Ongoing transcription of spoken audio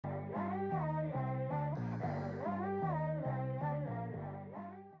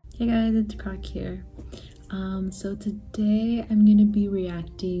Hey guys, it's Croc here. So today I'm gonna be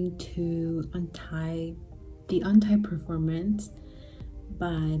reacting to Untie, the Untie performance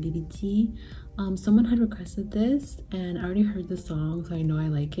by Viviz. Someone had requested this and I already heard the song, so I know I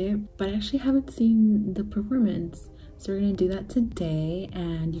like it, but I actually haven't seen the performance. So we're gonna do that today,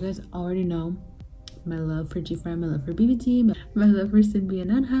 and you guys already know my love for G-Friend, my love for Viviz, my love for Cindy and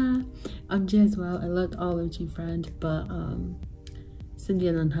ughh, J as well. I loved all of G-Friend, but Cindy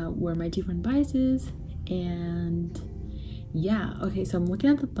and ughh were my G-Friend biases. And yeah, okay, so I'm looking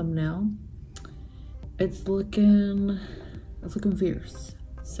at the thumbnail. It's looking fierce,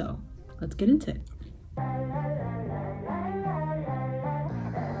 so let's get into it.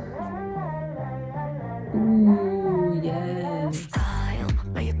 Ooh, yes. Style,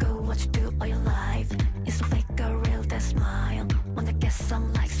 where you go, what you do all your life. It's a fake or real, that smile. Wanna get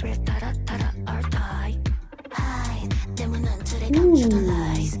some likes, real tada tada or tie. Hide, 때문에 today come to the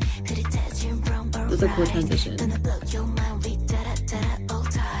lies. 흐릿해진 brown or that's a cool transition. Gonna blow your mind with tada tada all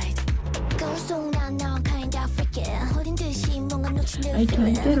tight. 거울속난 넌 kind of freaky. 어린 듯이 뭔가 놓친 I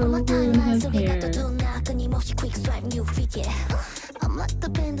can't get over his hair. 끊임없이 quick swipe new freaky. I'm locked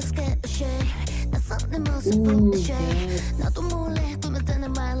up in the sky shade. 낯선 모습 Ooh, shade. yes. 나도 몰래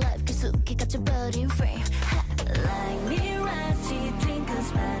꾸몄다는 my life 깊숙이 갇혀버린 frame. Like mirror cheating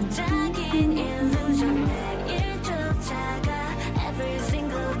cause 반짝인 illusion 내 쫓아가 every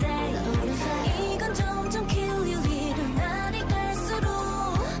single day. 이건 점점 kill you 이른 날이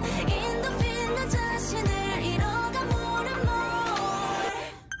갈수록 in the field 나 자신을 잃어가 more and more.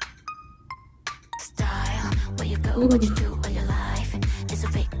 Style, where you go, what you do all your life. It's a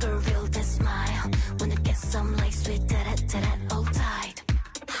fake or real, that smile. Wanna get some like sweet tada all tight.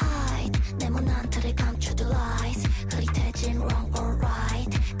 Hide, 네모난 틀에 감춰 the lies. 흐릿해진 wrong or right.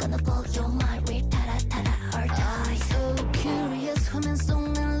 Gonna blow your mind with tada all tight. So curious, 화면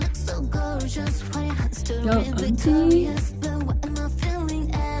속 난 look so gorgeous. 화려한 story, victorious. But what am I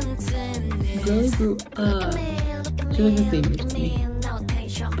feeling empty? Girl grew up. She was the same age as me,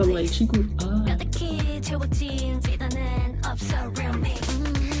 but like she grew up.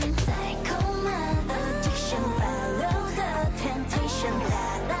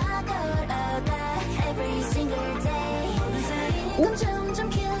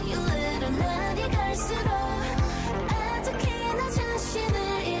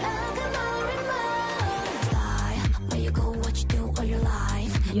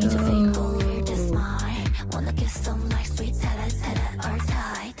 Yo. Wanna get some like sweet tada or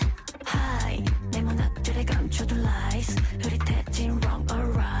tight. Hi, 네모나들의 감춰둔 lies. 흐릿해진 wrong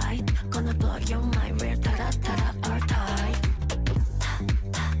or right. Gonna blow your mind real tada or tight.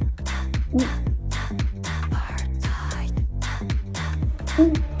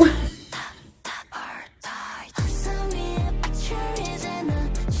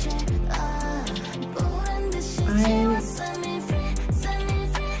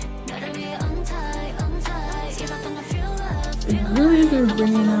 Girlies are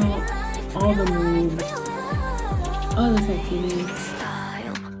bringing out all the moves, all the sexy moves.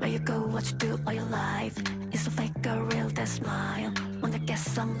 Style, where you go, what you do all your life. It's a fake or real, that smile. Wanna get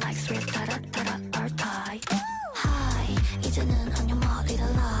some likes, real tada or tie. Hi, 이제는 안녕 more little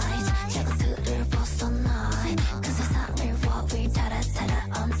lies. 작은 틀을 벗어나. 큰 세상을 walk with tada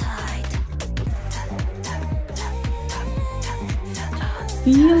on tight.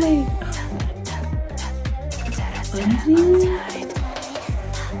 Feel it.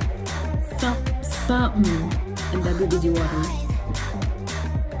 Something in that Viviz water.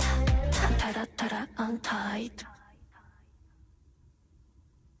 Untied.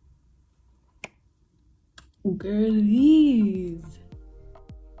 Girlies,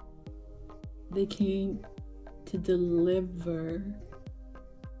 they came to deliver.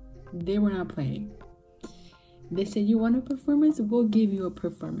 They were not playing. They said, you want a performance? We'll give you a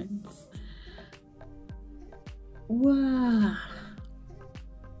performance. Wow.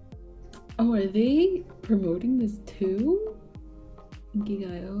 Oh, are they promoting this too?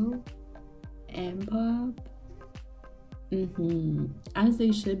 Gigayo and Pop? As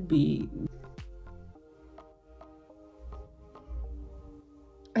they should be.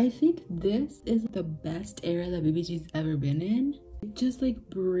 I think this is the best era that Viviz's ever been in. It just like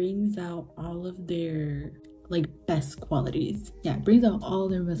brings out all of their like best qualities. Yeah, it brings out all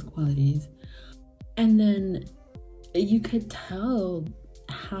their best qualities. And then you could tell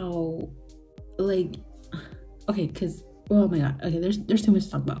how like, okay, because oh my god, okay, there's too much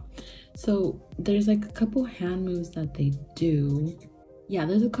to talk about. So there's like a couple hand moves that they do. Yeah,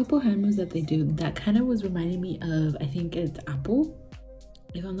 there's a couple hand moves that they do that kind of was reminding me of, I think it's Apple,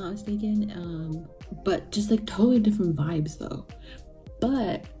 if I'm not mistaken. But just like totally different vibes though.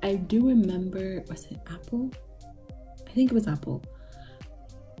 But I do remember, was it Apple? I think it was Apple.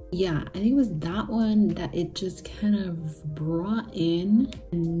 Yeah, I think it was that one that it just kind of brought in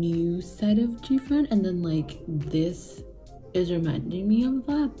a new set of G-Friend, and then like this is reminding me of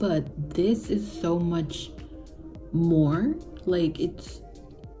that, but this is so much more. Like it's,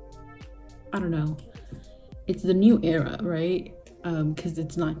 I don't know, it's the new era, right? Because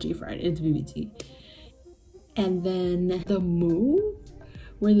it's not G-Friend, it's BBT. And then the move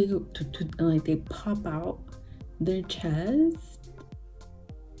where they go like they pop out their chest.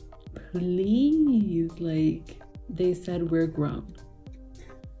 Please, like they said, we're grown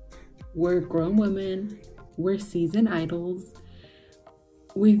women, we're seasoned idols,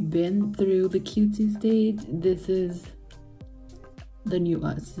 we've been through the cutesy stage. This is the new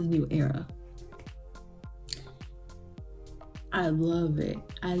us, this is the new era. I love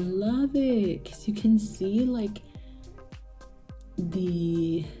it because you can see like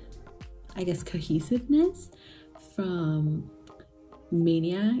the, I guess, cohesiveness from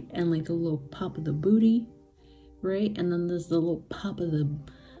Maniac, and like a little pop of the booty, right? And then there's the little pop of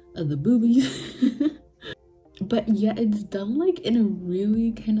the boobies. But yeah, it's done like in a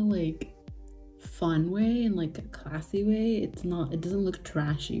really kind of like fun way and like a classy way. It doesn't look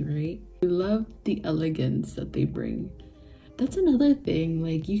trashy, right? I love the elegance that they bring. That's another thing,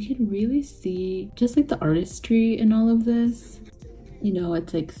 like you can really see just like the artistry in all of this. You know,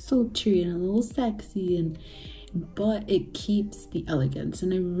 it's like sultry and a little sexy, but it keeps the elegance,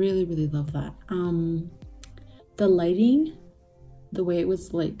 and I really love that. The lighting, the way it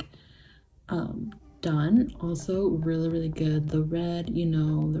was like done, also really good. The red, you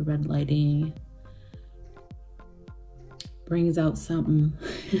know, the red lighting brings out something.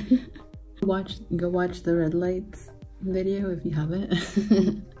 Go watch the red lights video if you haven't.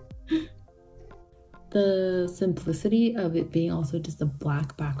 The simplicity of it being also just a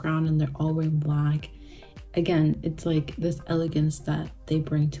black background and they're all wearing black. Again, it's like this elegance that they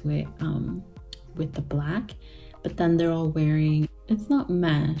bring to it with the black, but then they're all wearing, it's not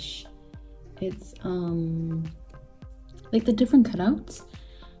mesh, it's like the different cutouts.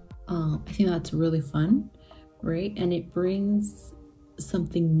 I think that's really fun, right? And it brings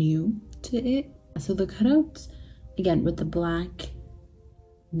something new to it. So the cutouts, again, with the black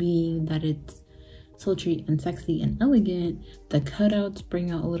being that it's sultry and sexy and elegant, the cutouts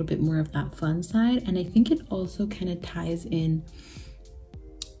bring out a little bit more of that fun side. And I think it also kind of ties in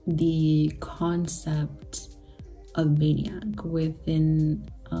the concept of Maniac within,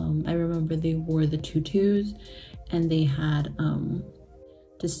 I remember they wore the tutus and they had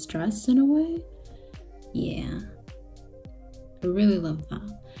distress in a way. Yeah, I really love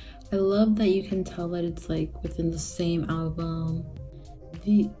that. I love that you can tell that it's like within the same album.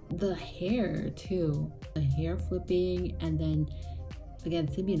 The hair too, the hair flipping, and then again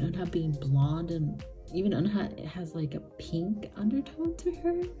Simbi and Unha being blonde, and even Unha has like a pink undertone to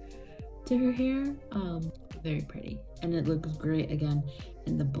her hair. Very pretty, and it looks great again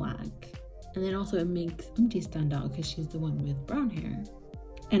in the black. And then also it makes Untie stand out because she's the one with brown hair.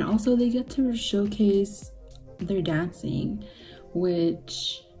 And also they get to showcase their dancing,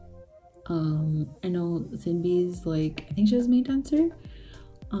 which I know Simbi's like, I think she was main dancer.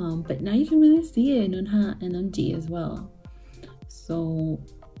 But now you can really see it in Unha and Untie as well. So,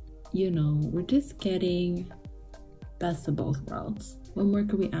 you know, we're just getting best of both worlds. What more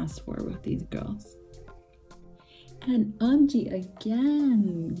could we ask for with these girls? And Untie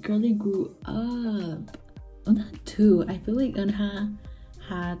again, girly grew up. Unha too. I feel like Unha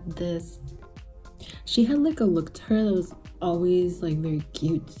had this, she had like a look to her that was always like very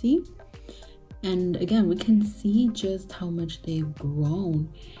cutesy. And again, we can see just how much they've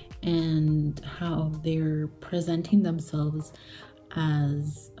grown and how they're presenting themselves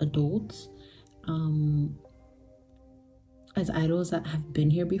as adults, as idols that have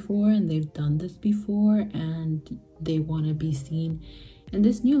been here before and they've done this before, and they want to be seen in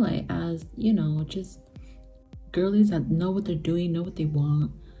this new light as, you know, just girlies that know what they're doing, know what they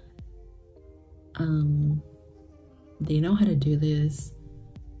want. They know how to do this.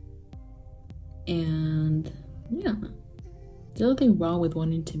 And yeah, there's nothing wrong with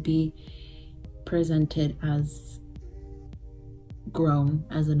wanting to be presented as grown,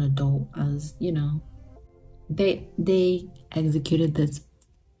 as an adult, as, you know, they executed this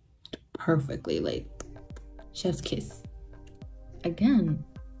perfectly, like chef's kiss. Again,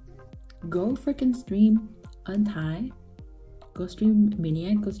 go freaking stream Untie, go stream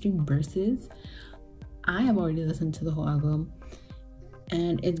Maniac, go stream Versus. I have already listened to the whole album,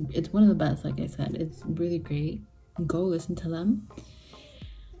 and it's one of the best. Like I said, it's really great. Go listen to them,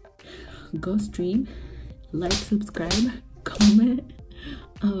 go stream, like, subscribe, comment.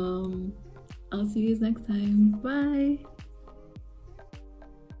 I'll see you guys next time. Bye.